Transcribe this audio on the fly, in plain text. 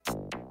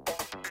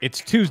It's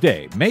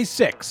Tuesday, May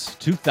 6,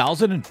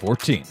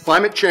 2014.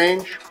 Climate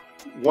change,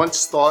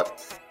 once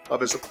thought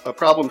of as a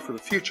problem for the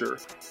future,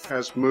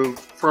 has moved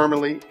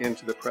firmly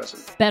into the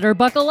present. Better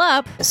buckle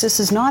up. This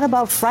is not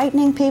about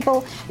frightening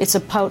people. It's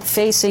about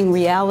facing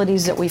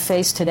realities that we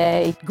face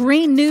today.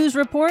 Green News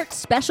Report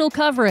special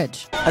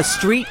coverage. A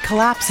street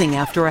collapsing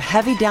after a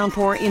heavy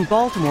downpour in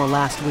Baltimore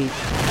last week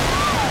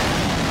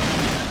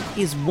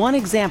is one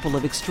example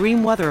of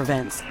extreme weather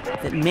events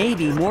that may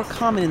be more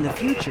common in the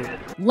future.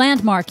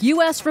 Landmark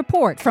U.S.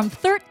 report from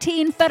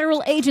 13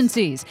 federal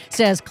agencies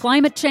says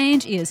climate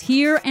change is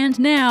here and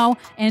now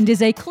and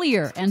is a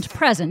clear and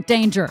present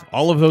danger.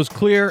 All of those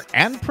clear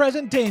and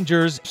present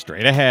dangers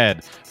straight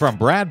ahead. From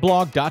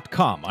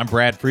BradBlog.com, I'm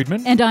Brad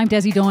Friedman. And I'm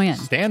Desi Doyen.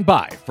 Stand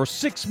by for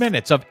 6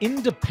 minutes of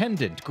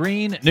independent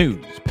green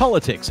news,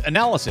 politics,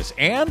 analysis,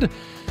 and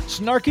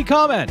snarky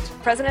comment.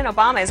 President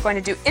Obama is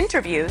going to do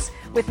interviews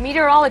with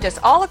meteorologists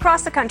all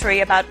across the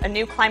country about a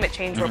new climate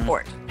change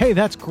report. Hey,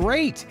 that's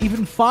great.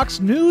 Even Fox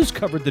News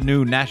covered the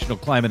new National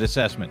Climate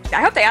Assessment.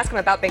 I hope they ask him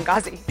about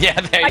Benghazi. Yeah,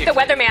 like the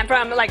weatherman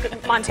from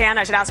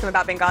Montana should ask him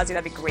about Benghazi.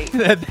 That'd be great.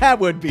 That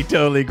would be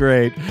totally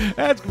great.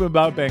 Ask him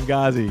about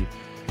Benghazi.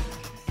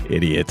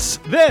 Idiots.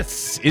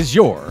 This is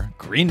your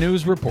Green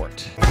News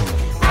Report.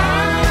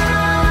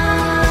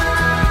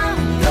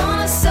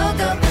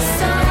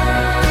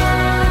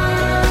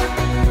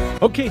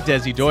 Okay,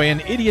 Desi Doyen,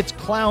 idiots,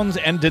 clowns,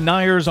 and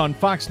deniers on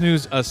Fox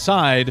News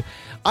aside,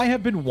 I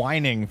have been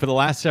whining for the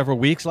last several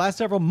weeks, last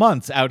several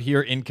months out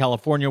here in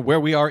California, where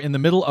we are in the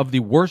middle of the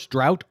worst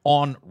drought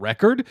on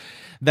record,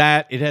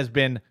 that it has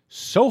been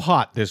so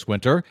hot this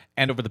winter,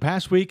 and over the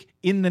past week,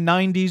 in the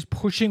 90s,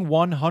 pushing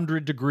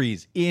 100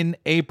 degrees in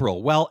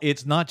April. Well,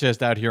 it's not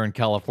just out here in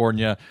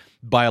California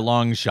by a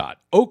long shot.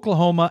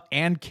 Oklahoma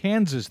and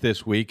Kansas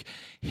this week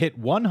hit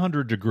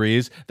 100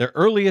 degrees, their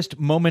earliest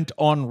moment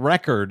on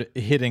record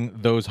hitting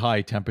those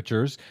high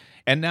temperatures.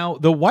 And now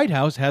the White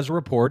House has a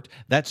report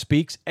that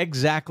speaks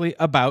exactly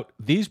about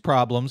these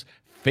problems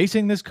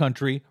facing this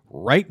country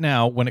right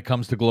now when it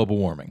comes to global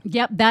warming.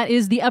 Yep, that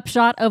is the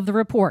upshot of the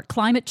report.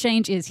 Climate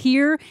change is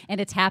here,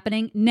 and it's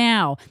happening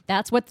now.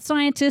 That's what the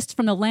scientists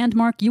from the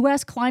Landmark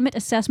U.S. Climate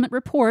Assessment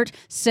Report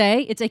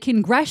say. It's a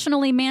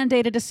congressionally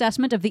mandated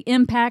assessment of the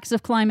impacts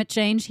of climate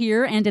change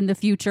here and in the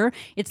future.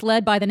 It's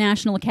led by the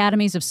National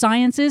Academies of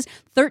Sciences,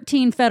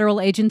 13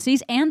 federal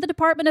agencies, and the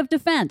Department of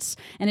Defense.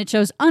 And it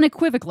shows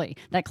unequivocally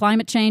that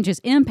climate change is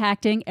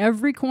impacting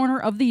every corner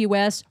of the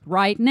U.S.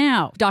 right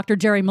now. Dr.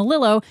 Jerry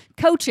Melillo,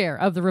 co-chair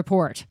of the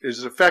report. It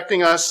is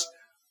affecting us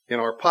in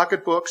our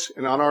pocketbooks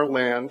and on our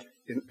land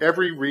in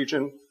every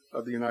region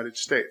of the United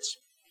States.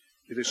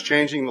 It is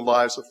changing the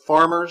lives of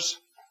farmers,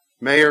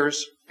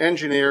 mayors,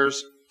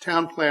 engineers,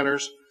 town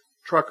planners,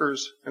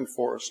 truckers, and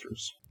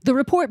foresters. The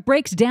report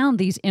breaks down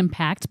these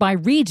impacts by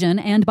region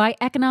and by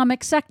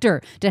economic sector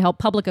to help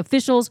public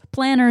officials,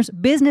 planners,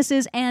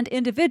 businesses, and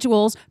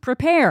individuals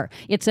prepare.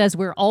 It says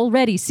we're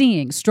already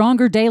seeing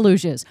stronger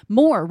deluges,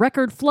 more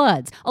record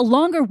floods, a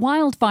longer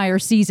wildfire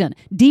season,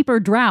 deeper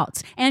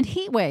droughts, and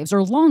heat waves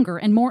are longer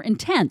and more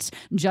intense,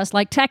 just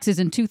like Texas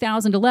in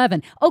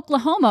 2011,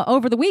 Oklahoma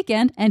over the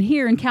weekend, and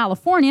here in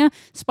California,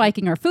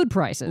 spiking our food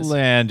prices.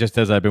 And just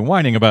as I've been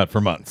whining about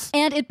for months.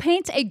 And it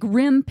paints a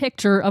grim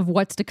picture of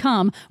what's to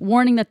come,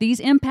 warning that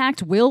these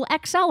impacts will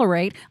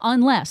accelerate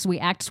unless we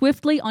act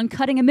swiftly on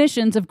cutting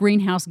emissions of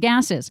greenhouse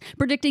gases,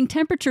 predicting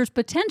temperatures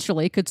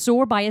potentially could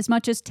soar by as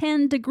much as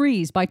 10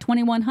 degrees by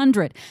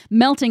 2100,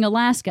 melting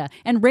Alaska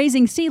and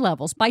raising sea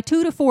levels by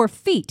 2 to 4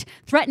 feet,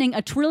 threatening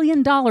 $1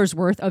 trillion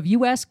worth of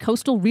U.S.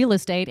 coastal real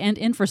estate and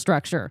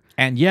infrastructure.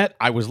 And yet,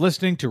 I was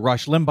listening to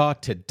Rush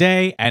Limbaugh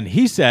today, and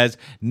he says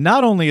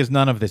not only is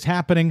none of this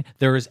happening,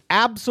 there is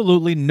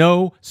absolutely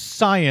no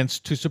science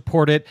to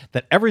support it,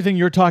 that everything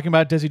you're talking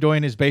about, Desi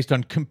Doyen, is based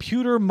on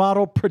computer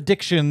model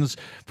predictions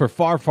for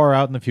far, far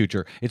out in the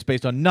future. It's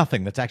based on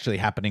nothing that's actually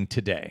happening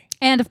today.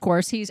 And of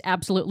course, he's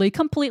absolutely,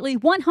 completely,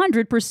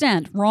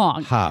 100%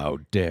 wrong. How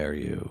dare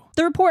you?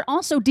 The report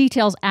also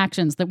details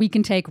actions that we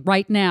can take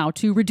right now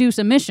to reduce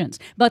emissions,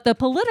 but the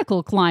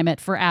political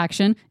climate for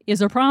action is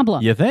a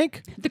problem. You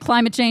think? The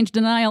climate change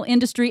denial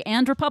industry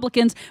and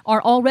Republicans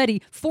are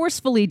already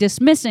forcefully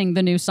dismissing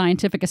the new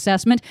scientific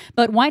assessment,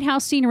 but White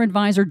House senior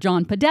advisor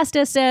John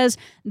Podesta says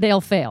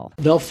they'll fail.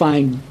 They'll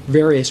find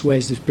various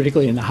ways,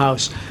 particularly in the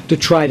House, to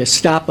try to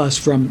stop us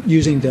from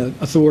using the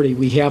authority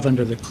we have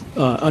under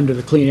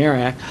the Clean Air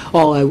Act.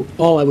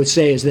 All I would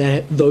say is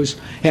that those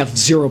have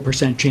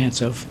 0%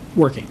 chance of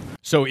working.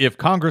 So if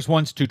Congress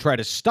wants to try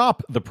to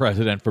stop the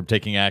president from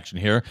taking action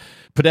here,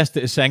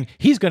 Podesta is saying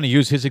he's going to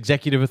use his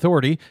executive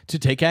authority to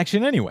take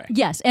action anyway.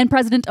 Yes, and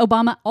President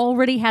Obama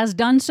already has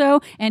done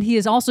so, and he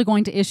is also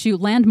going to issue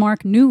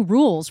landmark new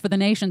rules for the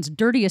nation's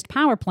dirtiest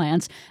power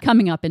plants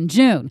coming up in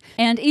June.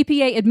 And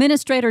EPA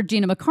Administrator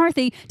Gina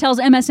McCarthy tells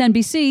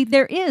MSNBC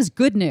there is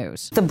good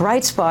news. The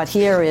bright spot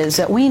here is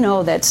that we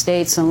know that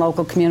states and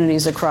local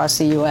communities across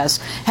the U.S.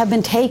 have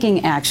been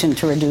taking action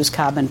to reduce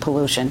carbon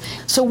pollution.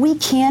 So we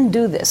can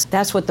do this.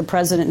 That's what the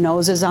president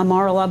knows is our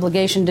moral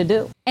obligation to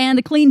do. And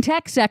the clean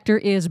tech sector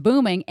is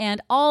booming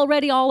and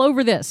already all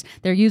over this.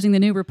 They're using the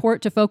new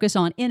report to focus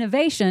on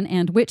innovation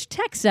and which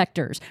tech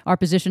sectors are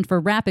positioned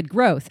for rapid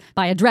growth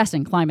by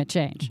addressing climate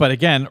change. But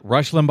again,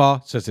 Rush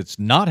Limbaugh says it's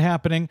not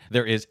happening.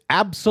 There is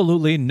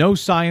absolutely no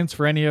science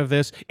for any of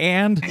this.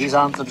 And these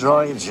aren't the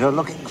droids you're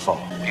looking for.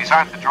 These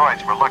aren't the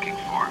droids we're looking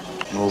for.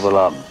 Move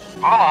along.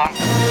 Move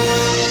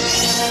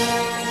along.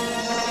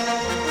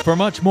 For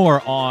much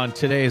more on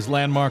today's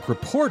Landmark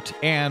Report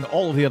and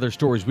all of the other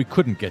stories we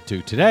couldn't get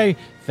to today,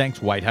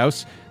 thanks White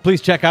House,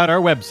 please check out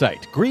our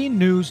website,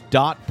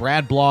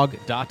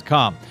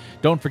 greennews.bradblog.com.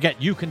 Don't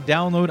forget you can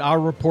download our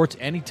reports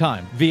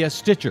anytime via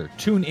Stitcher,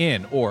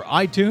 TuneIn, or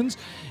iTunes.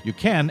 You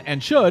can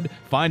and should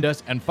find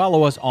us and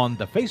follow us on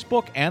the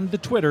Facebook and the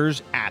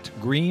Twitters at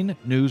Green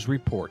News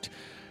Report.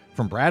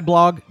 From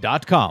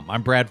bradblog.com,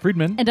 I'm Brad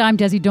Friedman. And I'm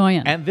Desi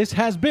Doyen. And this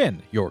has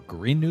been your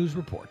Green News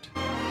Report.